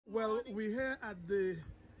Well, we're here at the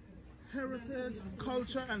Heritage,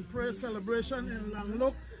 Culture and Prayer Celebration in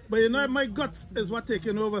Langlook. But you know, my guts is what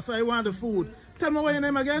taking over, so I want the food. Tell me what your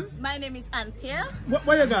name again? My name is Antia.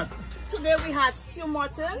 What you got? Today we have stew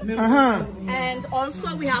mutton. And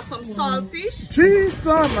also we have some saltfish. Jeez,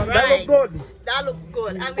 man, that look good. That look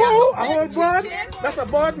good. And we oh, have a whole board? That's a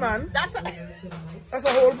board, man. That's a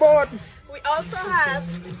whole board. We also have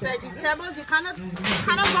vegetables. You cannot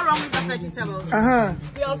go wrong with the vegetables.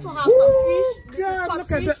 We also have some fish. This is called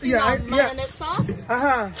fish in mayonnaise sauce.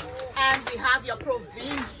 And we have your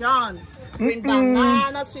provision. Green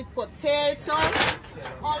banana, sweet potato.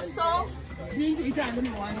 Also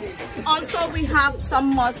we have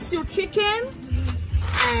some stewed chicken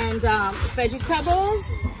and vegetables.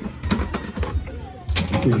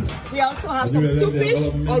 We also have some stew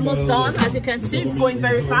fish, almost done. As you can see, it's going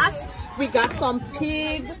very fast. We got some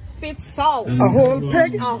pig feet sauce. A whole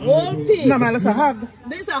pig? A whole pig. No, man, it's a hog.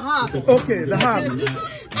 This is a hog. Okay, the hog.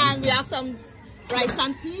 And we have some rice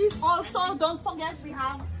and peas. Also, don't forget we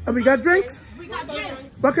have... We got drinks? We got drinks.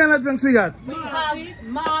 What kind of drinks we got? We have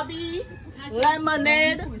Marby,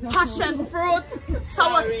 lemonade, passion fruit,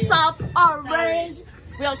 sour sop, orange.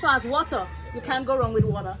 We also have water. You can't go wrong with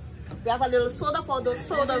water. We have a little soda for those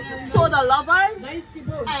soda lovers.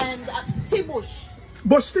 And tea bush.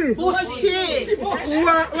 Bush tea? Bush tea. What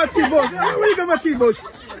tea bush? Where you got tea bush?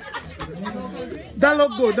 That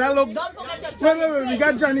look good. That look... Don't forget your Wait. We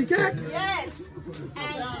got Johnny cake? Yes.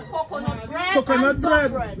 And coconut bread. Coconut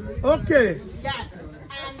bread. Okay. Yeah.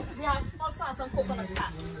 And we have also some coconut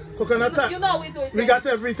tart. Coconut tart. You know we do it. We got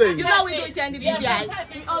everything. You know we do it in the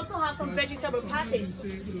BBI. We also have some vegetable patties.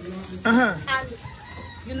 And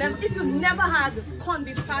if you never had corned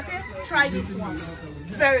beef patty, try this one.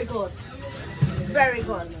 Very good. Very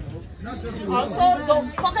good. Also,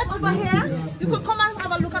 don't forget over here, you could come and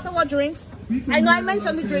have a look at our drinks. I know I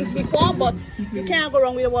mentioned the drinks before, but you can't go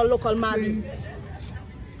wrong with our local Maggie.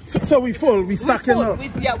 So we full, we stacking up. We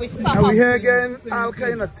stock up. And we here again, all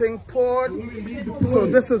kind of thing poured. So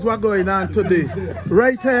this is what's going on today.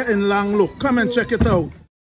 Right here in Langlook. Come and check it out.